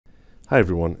Hi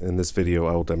everyone, in this video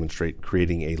I will demonstrate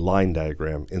creating a line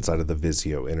diagram inside of the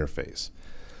Visio interface.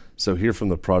 So here from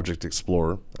the Project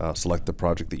Explorer, select the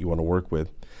project that you want to work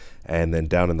with, and then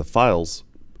down in the Files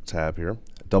tab here,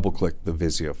 double click the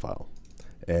Visio file.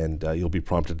 And you'll be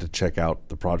prompted to check out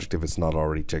the project if it's not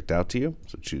already checked out to you,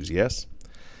 so choose yes.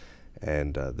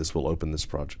 And this will open this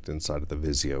project inside of the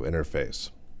Visio interface.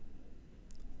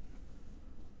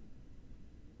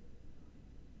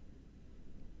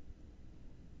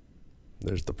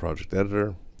 There's the project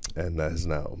editor, and that is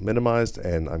now minimized,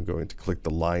 and I'm going to click the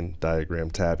line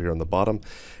diagram tab here on the bottom,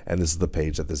 and this is the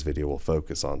page that this video will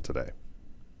focus on today.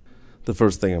 The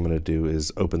first thing I'm going to do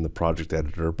is open the project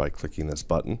editor by clicking this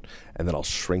button, and then I'll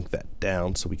shrink that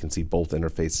down so we can see both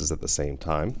interfaces at the same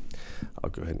time. I'll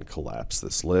go ahead and collapse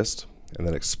this list and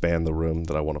then expand the room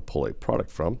that I want to pull a product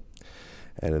from,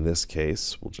 and in this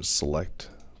case we'll just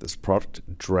select this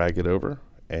product, drag it over,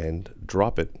 and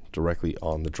drop it directly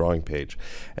on the drawing page.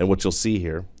 And what you'll see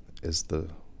here is the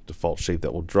default shape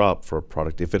that will drop for a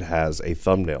product if it has a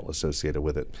thumbnail associated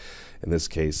with it. In this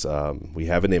case, we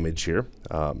have an image here.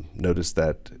 Notice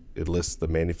that it lists the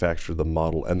manufacturer, the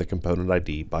model, and the component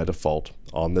ID by default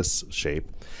on this shape.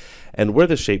 And where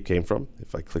the shape came from,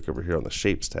 if I click over here on the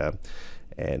Shapes tab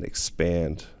and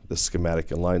expand the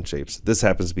schematic and line shapes, this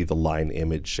happens to be the line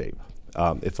image shape.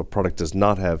 If a product does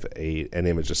not have an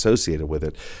image associated with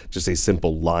it, just a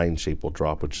simple line shape will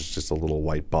drop, which is just a little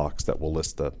white box that will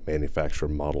list the manufacturer,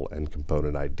 model, and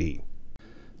component ID.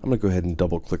 I'm going to go ahead and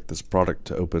double click this product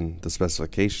to open the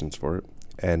specifications for it.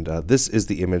 And this is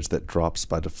the image that drops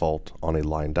by default on a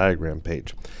line diagram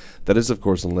page. That is, of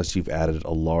course, unless you've added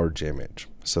a large image.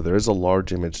 So there is a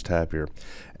large image tab here,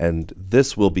 and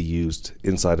this will be used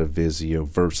inside of Visio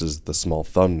versus the small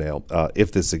thumbnail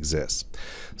if this exists.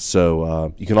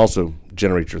 So you can also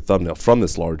generate your thumbnail from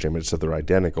this large image so they're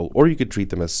identical, or you could treat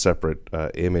them as separate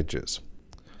images.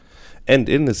 And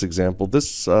in this example,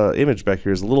 this image back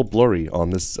here is a little blurry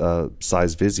on this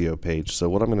size Visio page. So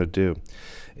what I'm going to do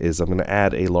is I'm going to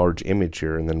add a large image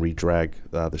here and then redrag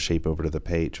the shape over to the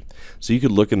page. So you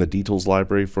could look in the details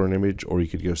library for an image, or you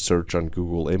could go search on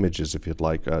Google Images if you'd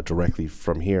like directly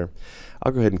from here.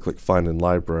 I'll go ahead and click Find in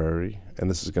Library, and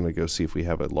this is going to go see if we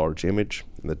have a large image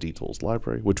in the details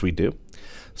library, which we do.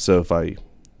 So if I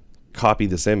copy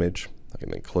this image, I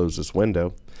can then close this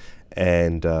window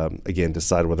and again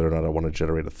decide whether or not I want to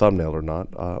generate a thumbnail or not.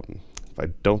 If I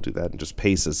don't do that and just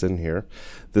paste this in here,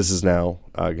 this is now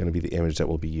going to be the image that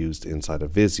will be used inside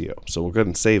of Visio. So we'll go ahead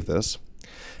and save this.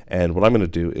 And what I'm going to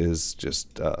do is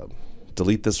just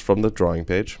delete this from the drawing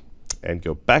page and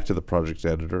go back to the project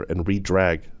editor and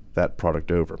redrag that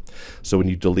product over. So when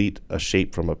you delete a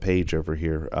shape from a page over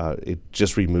here, it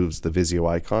just removes the Visio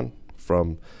icon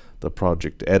from the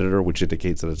project editor, which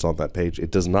indicates that it's on that page. It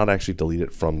does not actually delete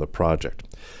it from the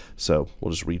project. So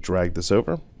we'll just redrag this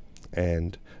over,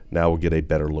 and now we'll get a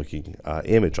better looking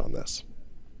image on this.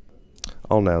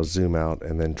 I'll now zoom out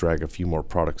and then drag a few more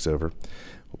products over.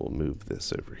 We'll move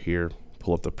this over here,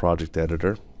 pull up the project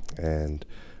editor, and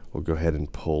we'll go ahead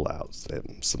and pull out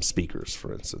some speakers,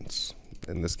 for instance.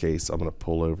 In this case, I'm going to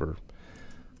pull over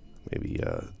maybe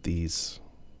these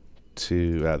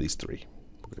three.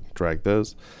 We're going to drag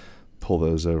those, pull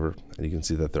those over, and you can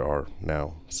see that there are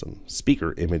now some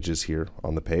speaker images here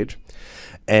on the page.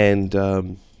 And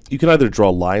you can either draw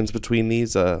lines between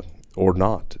these or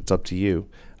not. It's up to you.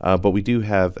 But we do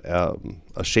have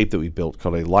a shape that we built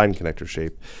called a line connector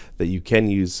shape that you can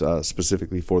use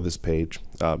specifically for this page,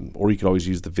 or you can always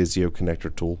use the Visio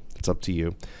connector tool. It's up to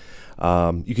you.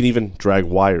 You can even drag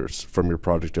wires from your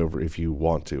project over if you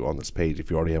want to on this page. If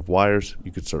you already have wires,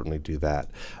 you could certainly do that.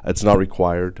 It's not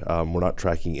required. We're not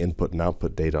tracking input and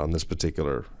output data on this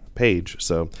particular page,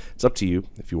 so it's up to you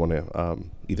if you want to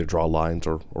either draw lines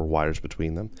or wires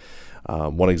between them.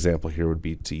 One example here would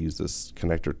be to use this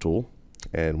connector tool,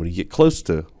 and when you get close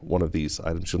to one of these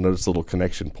items, you'll notice little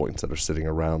connection points that are sitting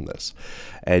around this,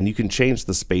 and you can change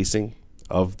the spacing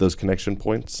of those connection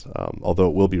points, although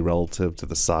it will be relative to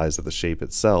the size of the shape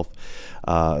itself,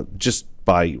 just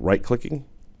by right-clicking.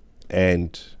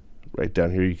 And right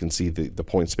down here you can see the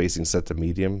point spacing set to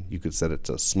medium. You could set it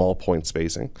to small point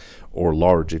spacing, or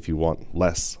large if you want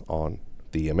less on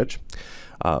the image.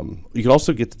 You can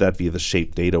also get to that via the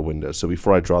shape data window. So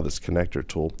before I draw this connector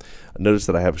tool, notice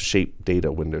that I have a shape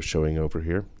data window showing over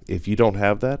here. If you don't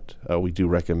have that, we do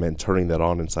recommend turning that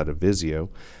on inside of Visio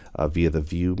via the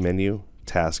View menu,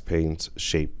 Task Panes,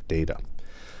 Shape Data.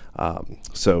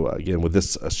 So again, with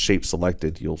this shape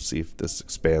selected, you'll see if this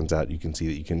expands out, you can see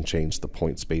that you can change the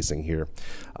point spacing here.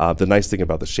 The nice thing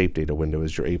about the shape data window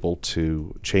is you're able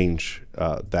to change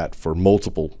that for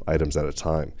multiple items at a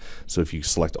time. So if you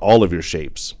select all of your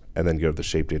shapes and then go to the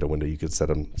shape data window. You could set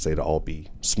them, say, to all be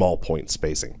small point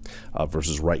spacing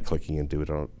versus right-clicking and do it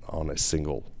on a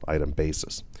single item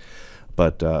basis.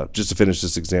 But just to finish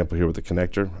this example here with the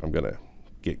connector, I'm going to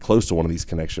get close to one of these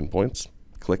connection points,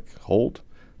 click, hold,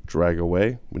 drag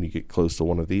away. When you get close to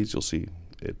one of these, you'll see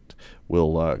it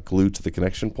will glue to the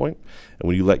connection point. And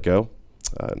when you let go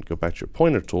and go back to your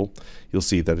pointer tool, you'll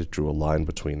see that it drew a line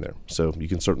between there. So you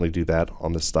can certainly do that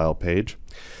on the style page.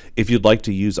 If you'd like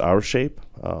to use our shape,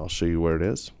 I'll show you where it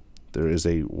is. There is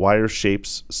a wire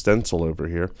shapes stencil over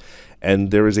here, and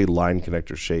there is a line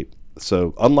connector shape.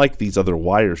 So unlike these other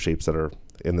wire shapes that are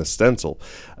in the stencil,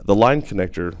 the line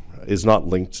connector is not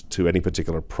linked to any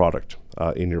particular product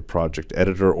in your project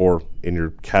editor or in your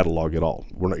catalog at all.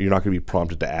 You're not going to be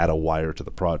prompted to add a wire to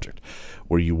the project,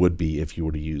 where you would be if you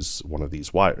were to use one of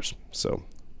these wires.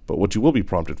 But what you will be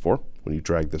prompted for when you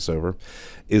drag this over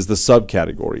is the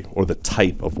subcategory or the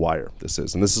type of wire this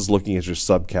is. And this is looking at your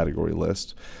subcategory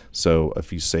list. So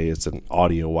if you say it's an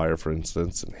audio wire, for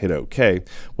instance, and hit OK,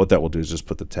 what that will do is just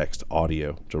put the text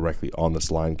audio directly on this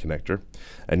line connector.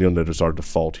 And you'll notice our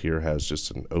default here has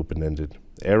just an open-ended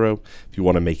arrow. If you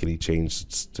want to make any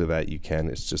changes to that, you can.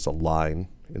 It's just a line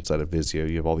inside of Visio.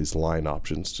 You have all these line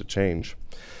options to change.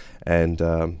 And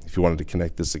if you wanted to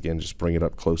connect this again, just bring it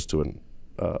up close to an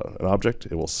object.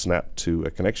 It will snap to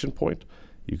a connection point.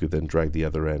 You could then drag the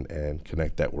other end and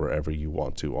connect that wherever you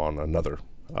want to on another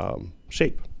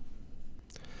shape.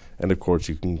 And of course,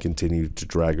 you can continue to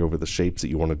drag over the shapes that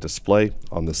you want to display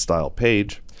on the style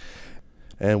page.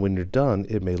 And when you're done,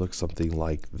 it may look something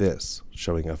like this,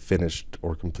 showing a finished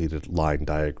or completed line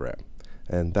diagram.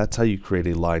 And that's how you create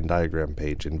a line diagram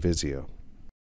page in Visio.